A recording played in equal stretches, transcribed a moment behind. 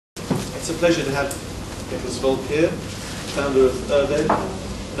It's a pleasure to have Nicholas Falk here, founder of URBED,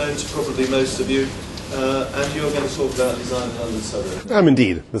 known to probably most of you, and you're going to talk about design in London suburbs. I'm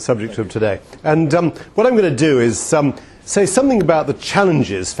indeed the subject of today. And what I'm going to do is say something about the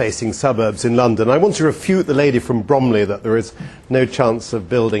challenges facing suburbs in London. I want to refute the lady from Bromley that there is no chance of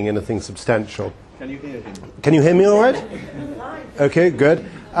building anything substantial. Can you hear him? Can you hear me all right? Okay, good.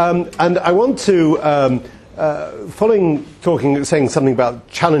 And I want to, saying something about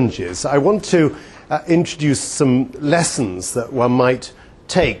challenges, I want to introduce some lessons that one might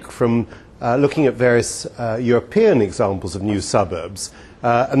take from looking at various European examples of new suburbs.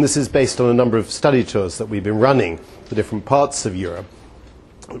 And this is based on a number of study tours that we've been running for different parts of Europe,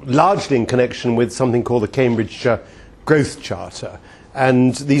 largely in connection with something called the Cambridge Growth Charter.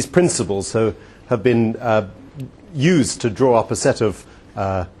 And these principles have been used to draw up a set of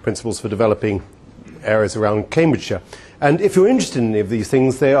principles for developing areas around Cambridgeshire. And if you're interested in any of these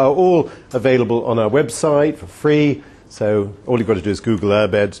things, they are all available on our website for free. So all you've got to do is Google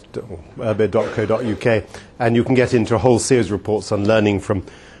URBED, urbed.co.uk, and you can get into a whole series of reports on learning from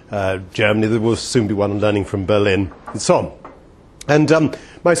Germany. There will soon be one on learning from Berlin, and so on. And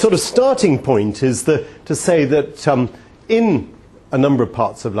my sort of starting point is to say that in a number of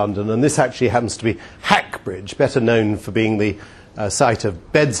parts of London, and this actually happens to be Hackbridge, better known for being the site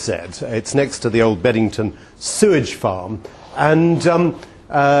of Bedsed. It's next to the old Beddington sewage farm, and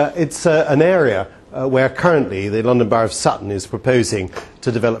it's an area where currently the London Borough of Sutton is proposing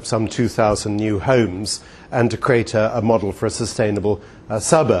to develop some 2,000 new homes and to create a model for a sustainable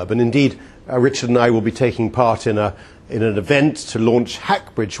suburb. And indeed, Richard and I will be taking part in an event to launch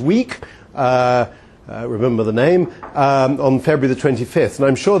Hackbridge Week, remember the name, on February the 25th. And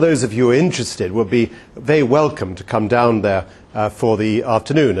I'm sure those of you who are interested will be very welcome to come down there for the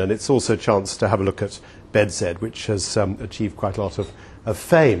afternoon. And it's also a chance to have a look at Bedsed, which has achieved quite a lot of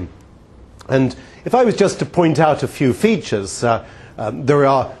fame. And if I was just to point out a few features, there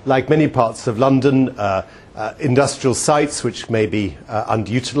are, like many parts of London, industrial sites which may be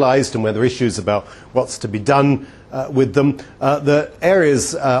underutilised and where there are issues about what's to be done with them. The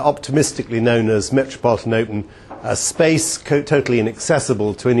areas optimistically known as metropolitan open space, totally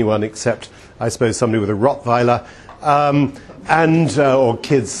inaccessible to anyone except, I suppose, somebody with a Rottweiler, or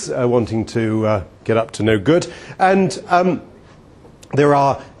kids wanting to get up to no good. And there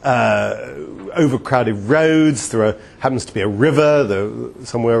are overcrowded roads. There happens to be a river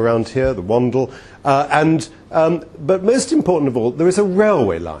somewhere around here, the Wandle. But most important of all, there is a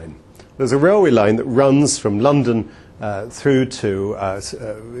railway line. There's a railway line that runs from London through to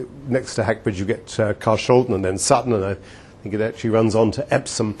next to Hackbridge. You get Carshalton and then Sutton, and I think it actually runs on to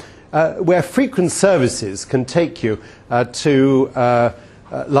Epsom, where frequent services can take you to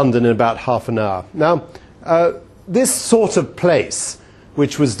London in about half an hour. Now, this sort of place,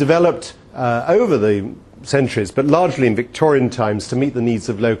 which was developed over the centuries, but largely in Victorian times to meet the needs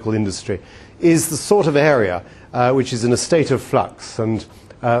of local industry, is the sort of area which is in a state of flux and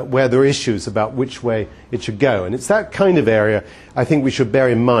where there are issues about which way it should go. And it's that kind of area I think we should bear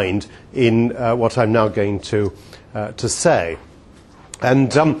in mind in what I'm now going to say.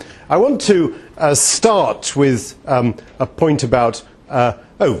 And I want to start with a point about, I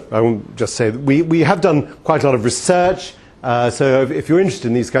won't just say that we have done quite a lot of research. So if you're interested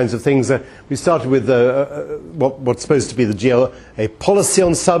in these kinds of things, we started with what's supposed to be a policy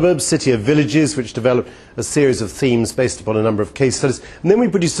on suburbs, city of villages, which developed a series of themes based upon a number of case studies. And then we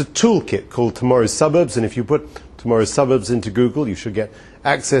produced a toolkit called Tomorrow's Suburbs, and if you put Tomorrow's Suburbs into Google, you should get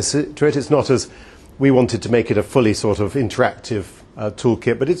access to it. It's not as we wanted to make it a fully sort of interactive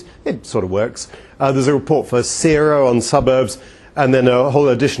toolkit, but it sort of works. There's a report for Zero on suburbs, and then a whole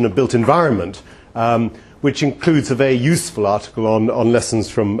edition of Built Environment, which includes a very useful article on lessons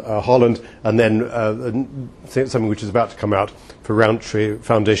from Holland, and then something which is about to come out for Roundtree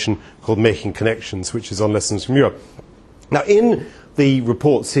Foundation called Making Connections, which is on lessons from Europe. Now, in the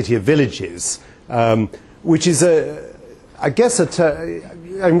report City of Villages, which is I guess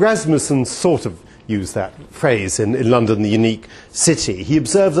Rasmussen sort of used that phrase in London, the unique city. He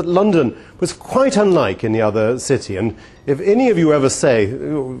observed that London was quite unlike any other city. And if any of you ever say,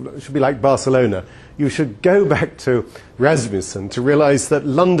 it should be like Barcelona, you should go back to Rasmussen to realize that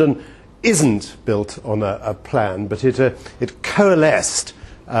London isn't built on a plan, but it coalesced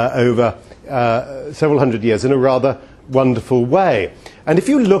over several hundred years in a rather wonderful way. And if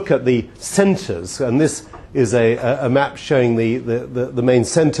you look at the centres, and this is a map showing the main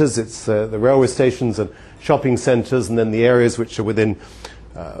centres. It's the railway stations and shopping centres, and then the areas which are within,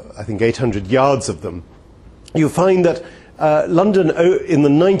 I think, 800 yards of them. You find that London in the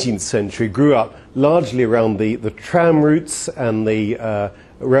 19th century grew up largely around the tram routes and the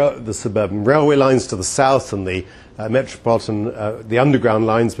the suburban railway lines to the south and the metropolitan, the underground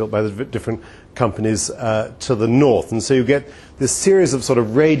lines built by the different companies to the north. And so you get this series of sort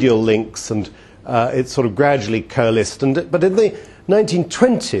of radial links, and it sort of gradually coalesced. But in the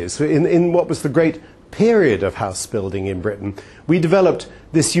 1920s, in what was the great period of house building in Britain, we developed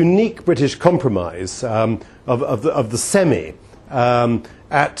this unique British compromise of the semi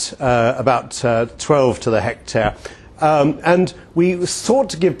at about 12 to the hectare. And we sought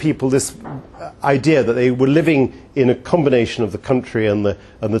to give people this idea that they were living in a combination of the country and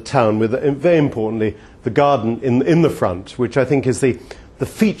the town, with, very importantly, the garden in the front, which I think is the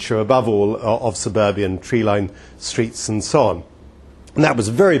feature, above all, of suburban tree-lined streets and so on. And that was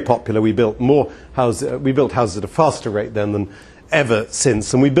very popular. We built more houses. We built houses at a faster rate then than ever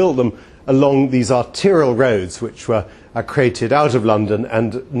since, and we built them along these arterial roads, which were created out of London,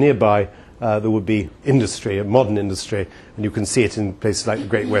 and nearby there would be industry, a modern industry, and you can see it in places like the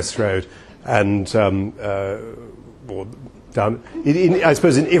Great West Road, and or down. I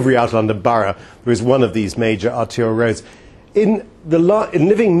suppose in every outer London borough there is one of these major arterial roads. In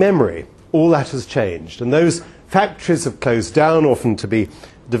living memory, all that has changed, and those factories have closed down, often to be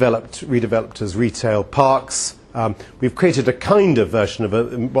redeveloped as retail parks. We've created a kind of version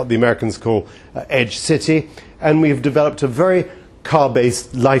of what the Americans call edge city, and we've developed a very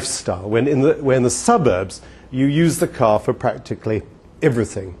car-based lifestyle, when in the suburbs you use the car for practically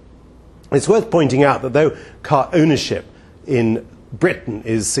everything. It's worth pointing out that though car ownership in Britain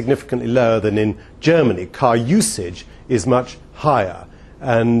is significantly lower than in Germany, car usage is much higher.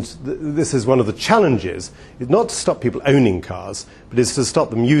 And this is one of the challenges, is not to stop people owning cars, but is to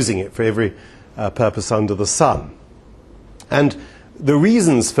stop them using it for every purpose under the sun. And the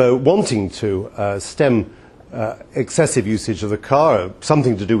reasons for wanting to stem excessive usage of the car are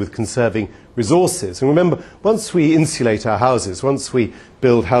something to do with conserving resources. And remember, once we insulate our houses, once we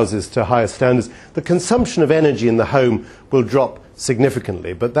build houses to higher standards, the consumption of energy in the home will drop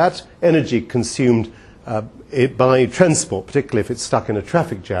significantly. But that energy consumed by transport, particularly if it's stuck in a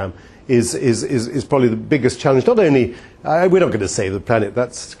traffic jam, is probably the biggest challenge. Not only, we're not going to save the planet,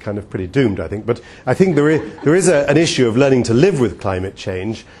 that's kind of pretty doomed, I think, but I think there is an issue of learning to live with climate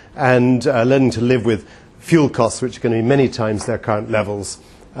change, and learning to live with fuel costs, which are going to be many times their current levels,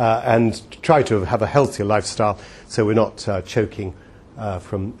 and try to have a healthier lifestyle so we're not choking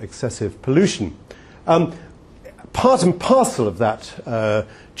from excessive pollution. Part and parcel of that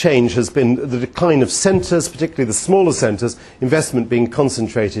change has been the decline of centres, particularly the smaller centres, investment being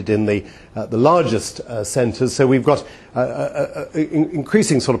concentrated in the largest centres. So we've got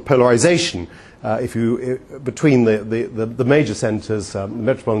increasing sort of polarisation between the major centres, the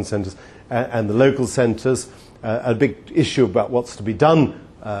metropolitan centres, and the local centres. A big issue about what's to be done,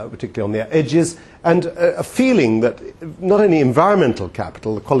 particularly on the edges, and a feeling that not only environmental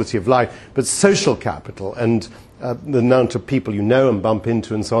capital, the quality of life, but social capital and the amount of people you know and bump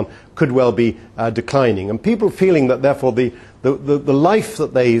into and so on could well be declining. And people feeling that therefore the life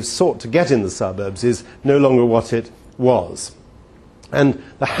that they sought to get in the suburbs is no longer what it was. And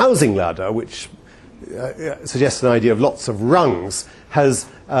the housing ladder, which suggests an idea of lots of rungs, has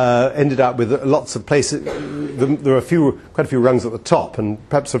ended up with lots of places. There are quite a few rungs at the top and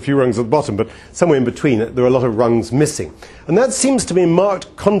perhaps a few rungs at the bottom, but somewhere in between there are a lot of rungs missing. And that seems to be in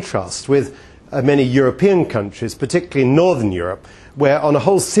marked contrast with many European countries, particularly in Northern Europe, where on a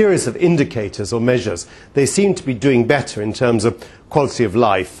whole series of indicators or measures they seem to be doing better in terms of quality of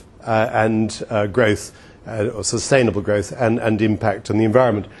life and growth, or sustainable growth, and impact on the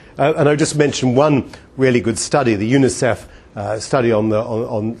environment. And I'll just mention one really good study, the UNICEF study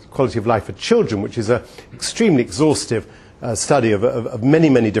on quality of life for children, which is an extremely exhaustive study of many,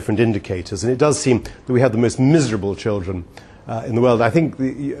 many different indicators. And it does seem that we have the most miserable children in the world. I think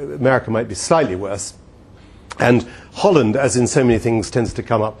America might be slightly worse. And Holland, as in so many things, tends to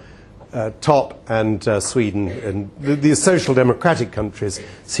come up top, and Sweden and the social democratic countries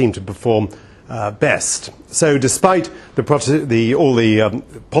seem to perform best. So despite all the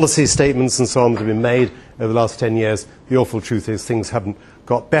policy statements and so on that have been made over the last 10 years, the awful truth is things haven't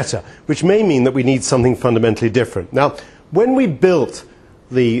got better, which may mean that we need something fundamentally different. Now, when we built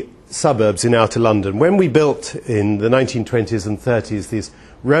the suburbs in outer London, when we built in the 1920s and 30s these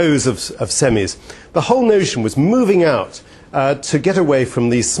rows of semis, the whole notion was moving out to get away from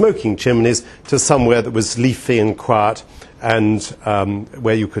these smoking chimneys to somewhere that was leafy and quiet, and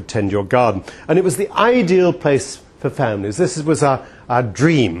where you could tend your garden. And it was the ideal place for families. This was our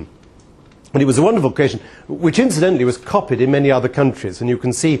dream. And it was a wonderful creation, which incidentally was copied in many other countries. And you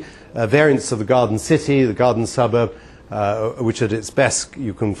can see variants of the garden city, the garden suburb, which at its best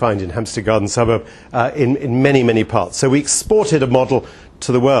you can find in Hampstead Garden Suburb, in many, many parts. So we exported a model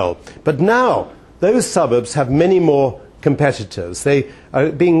to the world. But now, those suburbs have many more competitors. They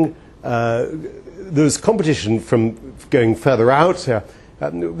are being, there's competition from going further out.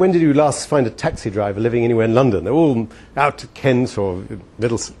 When did you last find a taxi driver living anywhere in London? They're all out to Kent or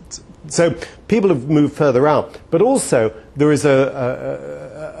Middlesex. So people have moved further out. But also there is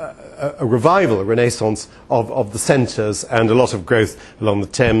a revival, a renaissance of the centres and a lot of growth along the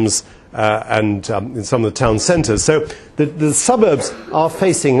Thames and in some of the town centres. So the suburbs are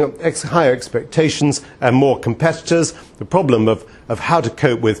facing higher expectations and more competitors, the problem of how to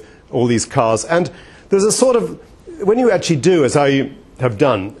cope with all these cars. And there's a sort of, when you actually do, as I have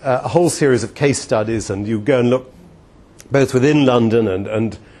done, a whole series of case studies, and you go and look both within London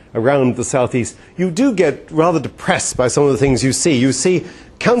and around the southeast, you do get rather depressed by some of the things you see. You see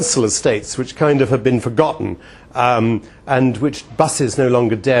council estates which kind of have been forgotten, and which buses no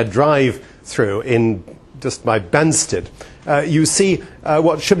longer dare drive through in just by Banstead. You see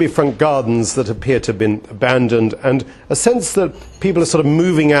what should be front gardens that appear to have been abandoned, and a sense that people are sort of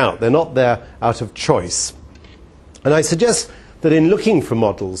moving out. They're not there out of choice. And I suggest that in looking for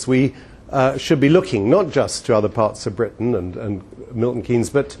models, we should be looking not just to other parts of Britain and Milton Keynes,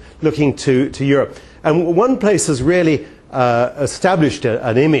 but looking to Europe. And one place has really established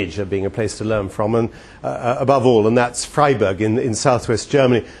an image of being a place to learn from, and above all, and that's Frieburg in southwest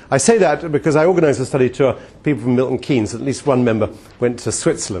Germany. I say that because I organised a study tour, people from Milton Keynes, at least one member went to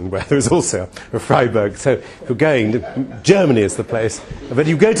Switzerland, where there was also a Frieburg. So if you're going, Germany is the place. But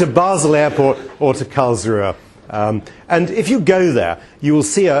you go to Basel Airport or to Karlsruhe. And if you go there, you will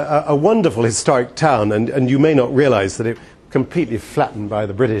see a wonderful historic town, and you may not realise that it completely flattened by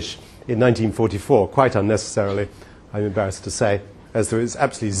the British in 1944, quite unnecessarily, I'm embarrassed to say, as there is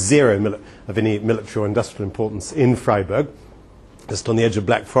absolutely zero of any military or industrial importance in Frieburg, just on the edge of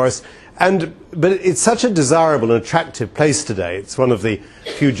Black Forest. But it's such a desirable and attractive place today, it's one of the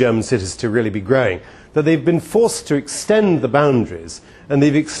few German cities to really be growing, that they've been forced to extend the boundaries, and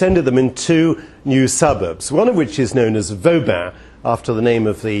they've extended them in two new suburbs, one of which is known as Vauban, after the name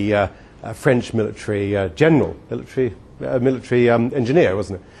of the French military general, military engineer,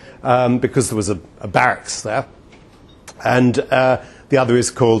 wasn't it? Because there was a barracks there. And the other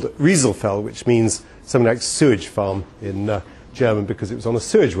is called Rieselfeld, which means something like sewage farm in German, because it was on a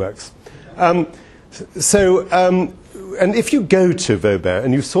sewage works. And if you go to Vauban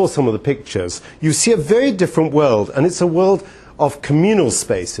and you saw some of the pictures, you see a very different world, and it's a world of communal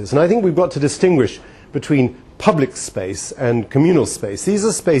spaces. And I think we've got to distinguish between public space and communal space. These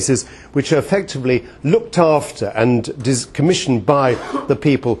are spaces which are effectively looked after and commissioned by the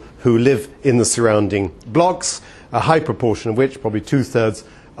people who live in the surrounding blocks, a high proportion of which, probably 2/3,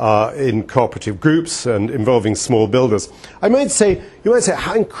 are in cooperative groups and involving small builders. You might say,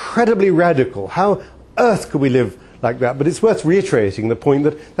 how incredibly radical, how on earth could we live like that? But it's worth reiterating the point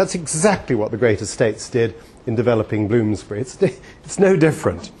that that's exactly what the great estates did in developing Bloomsbury. It's no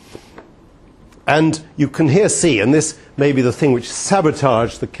different. And you can here see, and this may be the thing which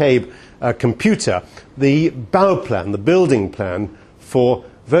sabotaged the CABE computer, the Bau plan, the building plan for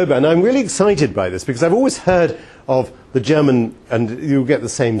Vauban. I'm really excited by this because I've always heard of the German, and you get the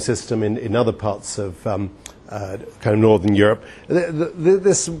same system in other parts of kind of Northern Europe,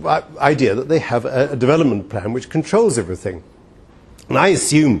 this idea that they have a development plan which controls everything. And I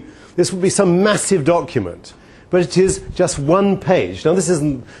assume this would be some massive document, but it is just one page. Now this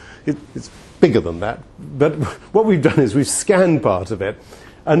isn't, it's bigger than that, but what we've done is we've scanned part of it,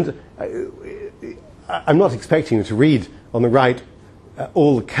 and I'm not expecting you to read on the right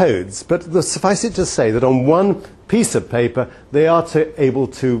all the codes, but suffice it to say that on one piece of paper they are able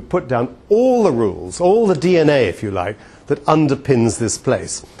to put down all the rules, all the DNA, if you like, that underpins this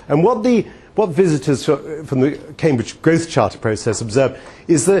place. And what visitors from the Cambridge Growth Charter process observe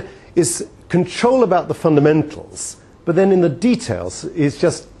is control about the fundamentals, but then in the details is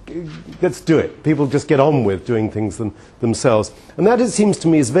just, let's do it. People just get on with doing things themselves. And that, it seems to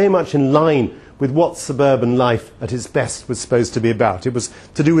me, is very much in line with what suburban life at its best was supposed to be about. It was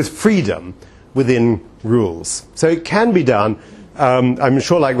to do with freedom within rules. So it can be done. I'm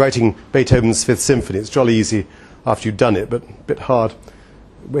sure, like writing Beethoven's Fifth Symphony, it's jolly easy after you've done it, but a bit hard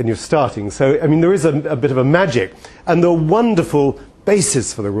when you're starting. So, I mean, there is a bit of a magic. And there are wonderful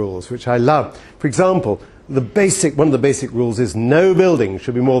bases for the rules, which I love. For example, one of the basic rules is no building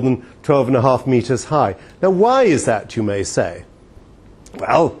should be more than 12.5 meters high. Now, why is that, you may say?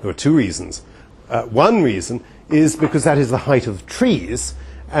 Well, there are two reasons. One reason is because that is the height of the trees,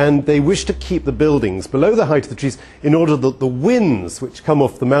 and they wish to keep the buildings below the height of the trees in order that the winds which come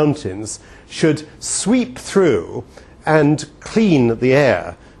off the mountains should sweep through and clean the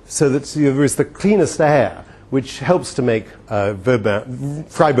air, so that there is the cleanest air which helps to make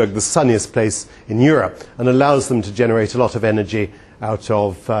Frieburg the sunniest place in Europe and allows them to generate a lot of energy out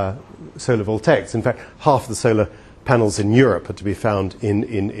of solar voltaics. In fact, half the solar panels in Europe are to be found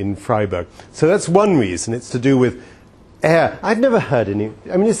in Frieburg. So that's one reason. It's to do with air. I've never heard any.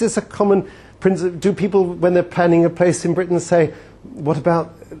 I mean, is this a common principle? Do people, when they're planning a place in Britain, say, what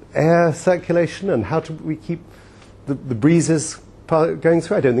about air circulation and how do we keep the breezes going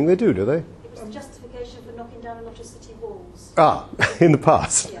through? I don't think they do they? It was a justification for knocking down a lot of city walls. Ah, in the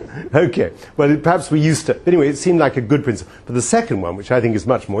past. Yeah. Okay. Well, perhaps we used to. Anyway, it seemed like a good principle. But the second one, which I think is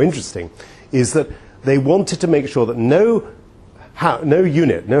much more interesting, is that they wanted to make sure that no home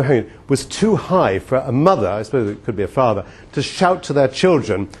unit was too high for a mother, I suppose it could be a father, to shout to their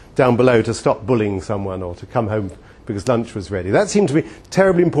children down below to stop bullying someone or to come home because lunch was ready. That seemed to be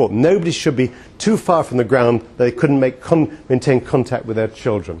terribly important. Nobody should be too far from the ground that they couldn't maintain contact with their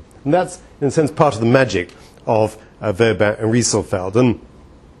children. And that's, in a sense, part of the magic of Vauban and Rieselfeld. And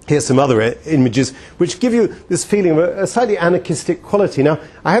here's some other images which give you this feeling of a slightly anarchistic quality. Now,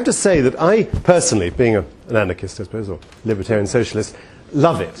 I have to say that I personally, being an anarchist, I suppose, or libertarian socialist,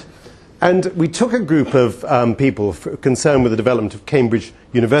 love it. And we took a group of people concerned with the development of Cambridge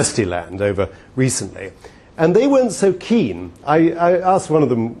University land over recently. And they weren't so keen. I asked one of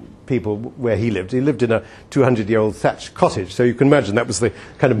them people where he lived. He lived in a 200-year-old thatched cottage, so you can imagine that was the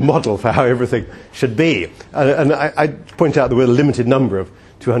kind of model for how everything should be. And I point out there were a limited number of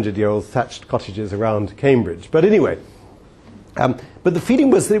 200-year-old thatched cottages around Cambridge. But anyway, but the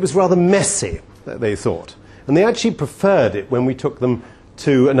feeling was that it was rather messy, they thought. And they actually preferred it when we took them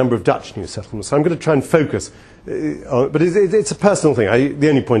to a number of Dutch new settlements. So I'm going to try and focus but it's a personal thing. The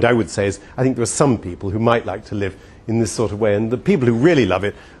only point I would say is I think there are some people who might like to live in this sort of way, and the people who really love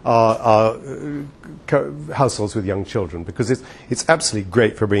it are households with young children, because it's absolutely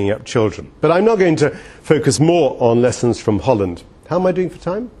great for bringing up children. But I'm not going to focus more on lessons from Holland. How am I doing for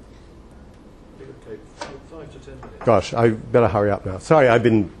time? Okay, 5 to 10 minutes. Gosh, I better hurry up now. Sorry, I've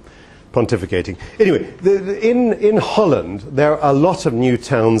been pontificating. Anyway, in Holland, there are a lot of new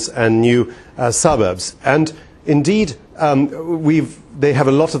towns and new suburbs, and indeed, they have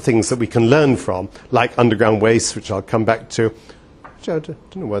a lot of things that we can learn from, like underground waste, which I'll come back to. Actually, I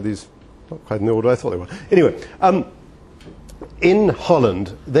don't know why these are not quite in the order I thought they were. Anyway, in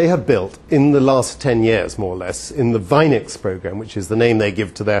Holland, they have built, in the last 10 years, more or less, in the Vinex program, which is the name they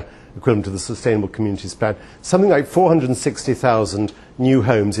give to their equivalent to the Sustainable Communities Plan, something like 460,000 new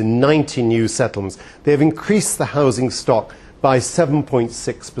homes in 90 new settlements. They have increased the housing stock by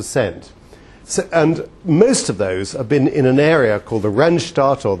 7.6%. So, and most of those have been in an area called the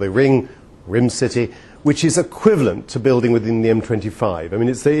Randstad, or the Rim City, which is equivalent to building within the M25. I mean,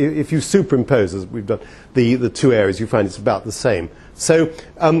 if you superimpose, as we've done, the two areas, you find it's about the same. So,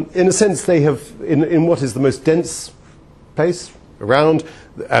 in a sense, they have, in what is the most dense place around,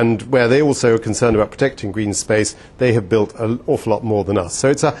 and where they also are concerned about protecting green space, they have built an awful lot more than us. So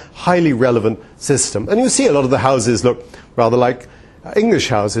it's a highly relevant system. And you see a lot of the houses look rather like English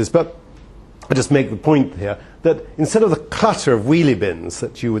houses, but I just make the point here that instead of the clutter of wheelie bins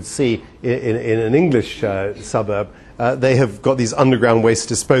that you would see in an English suburb, they have got these underground waste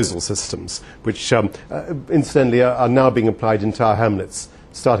disposal systems, which incidentally are now being applied in Tower Hamlets,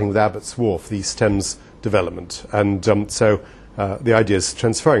 starting with Abbott's Wharf, the East Thames development. And so the idea is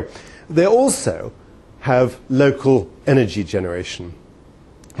transferring. They also have local energy generation.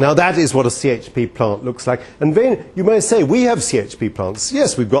 Now, that is what a CHP plant looks like. And then you may say, we have CHP plants.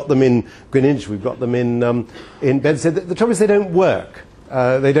 Yes, we've got them in Greenwich, we've got them in Bedford. The trouble is they don't work.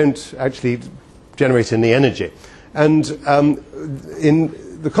 They don't actually generate any energy. And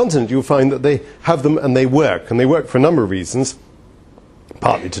in the continent, you'll find that they have them and they work. And they work for a number of reasons,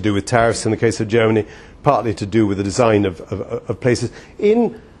 partly to do with tariffs in the case of Germany, partly to do with the design of places.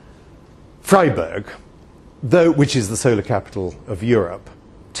 In Frieburg, which is the solar capital of Europe,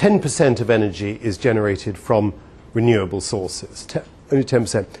 10% of energy is generated from renewable sources, only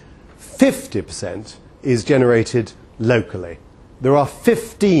 10%. 50% is generated locally. There are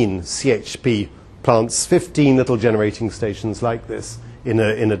 15 CHP plants, 15 little generating stations like this in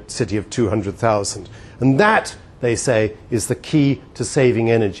a city of 200,000. And that, they say, is the key to saving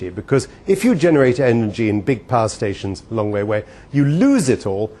energy, because if you generate energy in big power stations a long way away, you lose it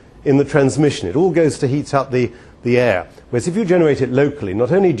all in the transmission. It all goes to heat up the air. Whereas if you generate it locally,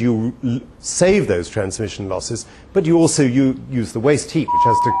 not only do you save those transmission losses, but you also use the waste heat, which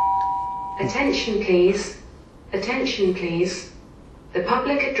has to... Attention please. Attention please. The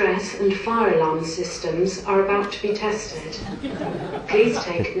public address and fire alarm systems are about to be tested. Please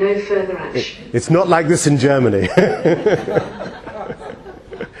take no further action. It's not like this in Germany.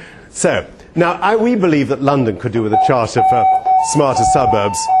 So, Now, we believe that London could do with a charter for smarter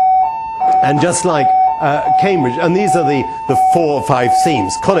suburbs. And just like Cambridge, and these are the 4 or 5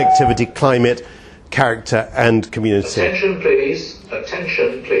 themes: connectivity, climate, character, and community. Attention, please.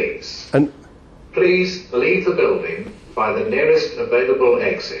 Attention, please. And please leave the building by the nearest available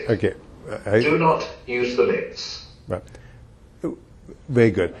exit. okay. Do not use the lifts. Right.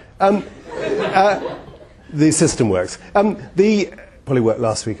 Very good. The system works. Probably worked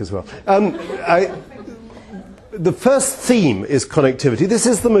last week as well. The first theme is connectivity. This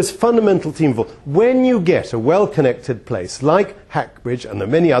is the most fundamental theme of all. When you get a well-connected place like Hackbridge and the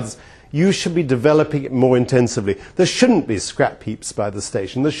many others, you should be developing it more intensively. There shouldn't be scrap heaps by the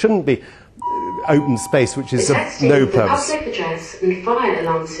station. There shouldn't be open space which is of no purpose. The public address and fire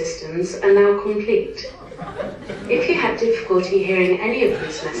alarm systems are now complete. If you had difficulty hearing any of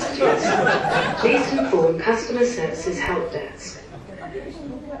these messages, please inform Customer Services Help Desk.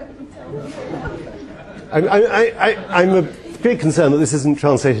 I'm a bit concerned that this isn't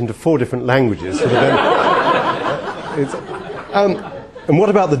translated into 4 different languages. And what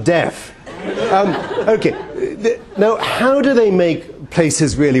about the deaf? Okay. Now, how do they make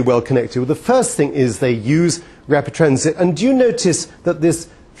places really well connected? Well, the first thing is they use rapid transit. And do you notice that this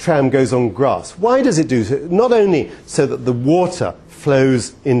tram goes on grass? Why does it do so? Not only so that the water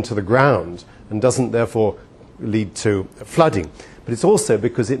flows into the ground and doesn't therefore lead to flooding, but it's also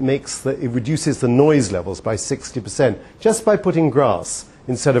because it reduces the noise levels by 60% just by putting grass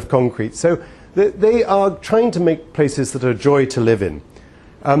instead of concrete. So they are trying to make places that are a joy to live in.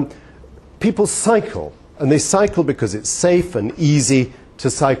 People cycle, and they cycle because it's safe and easy to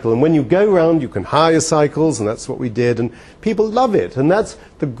cycle. And when you go around, you can hire cycles, and that's what we did, and people love it. And that's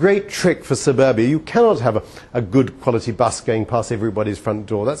the great trick for suburbia. You cannot have a good quality bus going past everybody's front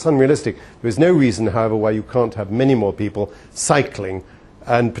door. That's unrealistic. There is no reason, however, why you can't have many more people cycling,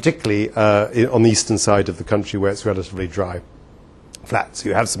 and particularly on the eastern side of the country where it's relatively dry, flat. So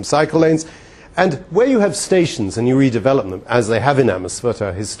you have some cycle lanes. And where you have stations and you redevelop them, as they have in Amersfoort,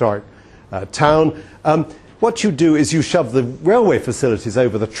 a historic town, what you do is you shove the railway facilities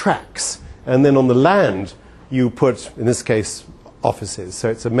over the tracks, and then on the land you put, in this case, offices. So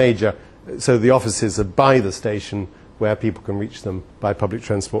it's so the offices are by the station where people can reach them by public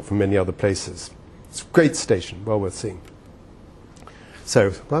transport from many other places. It's a great station, well worth seeing.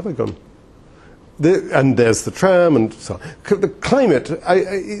 So, where have I gone? And there's the tram and so on. The climate,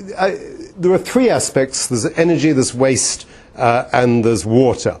 there are 3 aspects. There's energy, there's waste, and there's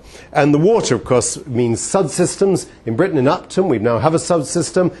water. And the water, of course, means subsystems. In Britain, in Upton, we now have a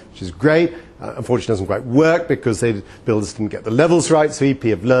subsystem, which is great. Unfortunately, it doesn't quite work because builders didn't get the levels right. So EP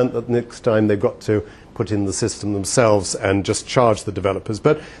have learnt that next time they've got to put in the system themselves and just charge the developers.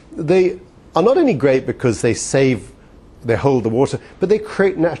 But they are not only great because they hold the water, but they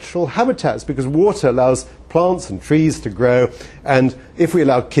create natural habitats because water allows plants and trees to grow. And if we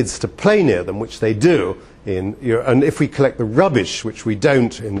allow kids to play near them, which they do, and if we collect the rubbish, which we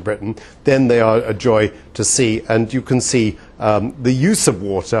don't in Britain, then they are a joy to see. And you can see the use of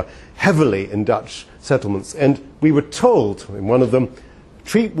water heavily in Dutch settlements. And we were told in one of them,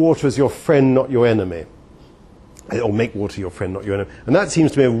 treat water as your friend, not your enemy. Or make water your friend, not your enemy. And that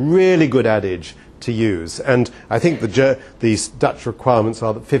seems to be a really good adage to use. And I think these Dutch requirements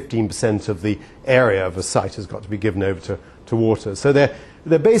are that 15% of the area of a site has got to be given over to water. So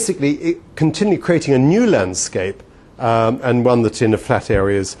they're basically continually creating a new landscape and one that's in a flat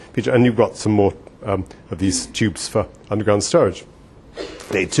areas. And you've got some more of these tubes for underground storage.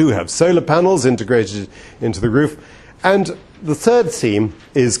 They too have solar panels integrated into the roof. And the third theme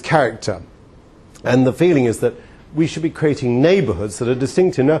is character. And the feeling is that we should be creating neighbourhoods that are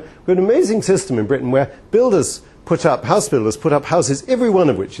distinctive. Now, we have an amazing system in Britain where house builders put up houses, every one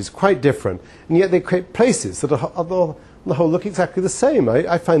of which is quite different, and yet they create places that are, on the whole, look exactly the same.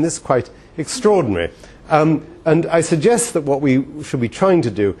 I find this quite extraordinary. And I suggest that what we should be trying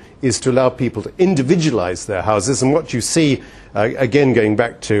to do is to allow people to individualise their houses, and what you see, again going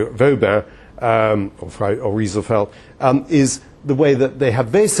back to Vauban or Rieselfeld, is the way that they have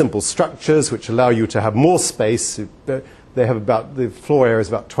very simple structures which allow you to have more space. They have the floor area is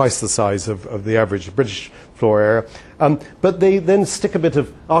about twice the size of the average British floor area. But they then stick a bit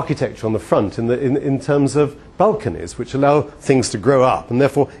of architecture on the front in terms of balconies, which allow things to grow up, and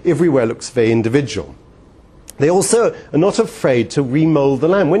therefore everywhere looks very individual. They also are not afraid to remold the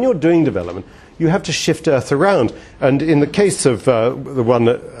land. When you're doing development, you have to shift earth around. And in the case of the one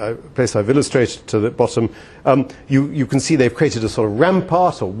place I've illustrated to the bottom, you can see they've created a sort of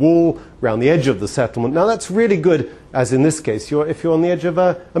rampart or wall around the edge of the settlement. Now that's really good as in this case, if you're on the edge of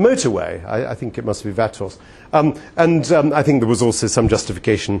a motorway. I think it must be Vatos. I think there was also some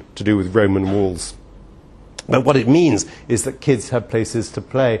justification to do with Roman walls. But what it means is that kids have places to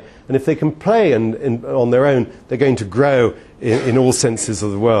play. And if they can play on their own, they're going to grow in all senses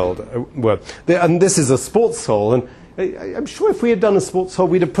of the word. And this is a sports hall. And I'm sure if we had done a sports hall,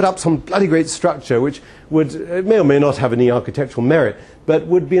 we'd have put up some bloody great structure which may or may not have any architectural merit, but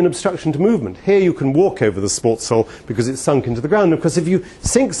would be an obstruction to movement. Here you can walk over the sports hall because it's sunk into the ground. Of course, if you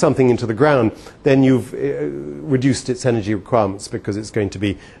sink something into the ground, then you've reduced its energy requirements because it's going to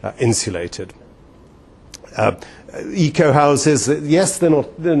be insulated. Eco houses, yes, they're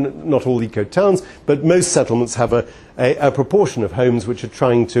not all eco towns, but most settlements have a proportion of homes which are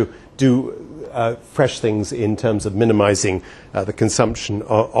trying to do fresh things in terms of minimizing the consumption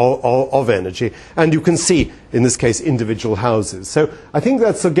of energy. And you can see, in this case, individual houses. So I think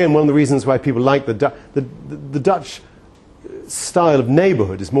that's, again, one of the reasons why people like the Dutch style of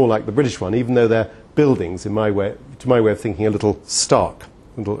neighborhood is more like the British one, even though they're buildings, to my way of thinking, a little stark.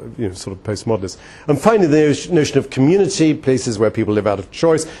 Sort of postmodernist. And finally, the notion of community, places where people live out of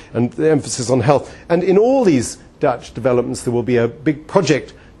choice, and the emphasis on health. And in all these Dutch developments, there will be a big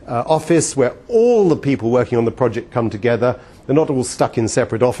project office where all the people working on the project come together. They're not all stuck in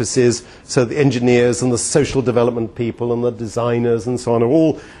separate offices, so the engineers and the social development people and the designers and so on are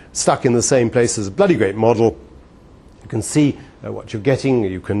all stuck in the same place. As a bloody great model. You can see what you're getting.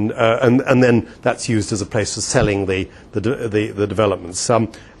 You can, and then that's used as a place for selling the developments.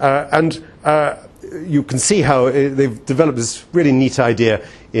 You can see how they've developed this really neat idea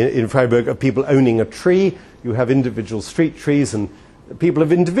in Frieburg of people owning a tree. You have individual street trees, and people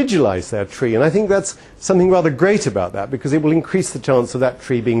have individualized their tree. And I think that's something rather great about that, because it will increase the chance of that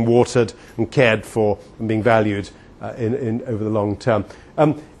tree being watered and cared for and being valued over the long term.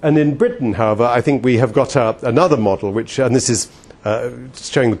 And in Britain, however, I think we have got another model, which, and this is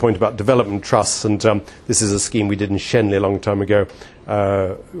showing the point about development trusts, and this is a scheme we did in Shenley a long time ago,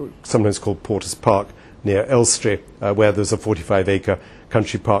 sometimes called Porter's Park, near Elstree, where there's a 45-acre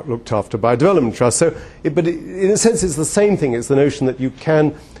country park looked after by a development trust. So, but in a sense, it's the same thing. It's the notion that you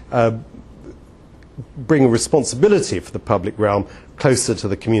can bring a responsibility for the public realm closer to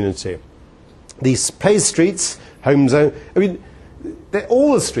the community. These play streets, home zone, I mean,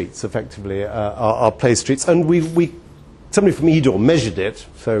 all the streets effectively are play streets, and somebody from Edor measured it,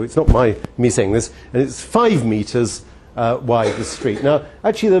 so it's not me saying this, and it's 5 meters wide, the street. Now,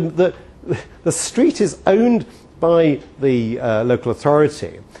 actually, the street is owned by the local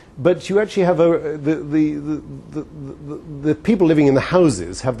authority, but you actually have the people living in the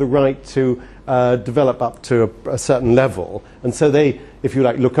houses have the right to develop up to a certain level, and so they, if you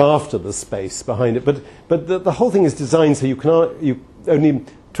like, look after the space behind it. But the whole thing is designed so you only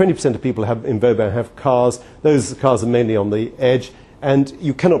 20% of people in Vauban have cars. Those cars are mainly on the edge, and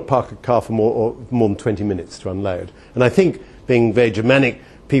you cannot park a car for more than 20 minutes to unload. And I think, being very Germanic,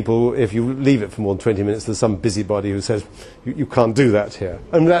 people, if you leave it for more than 20 minutes, there's some busybody who says, you can't do that here.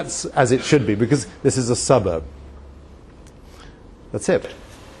 And that's as it should be, because this is a suburb. That's it.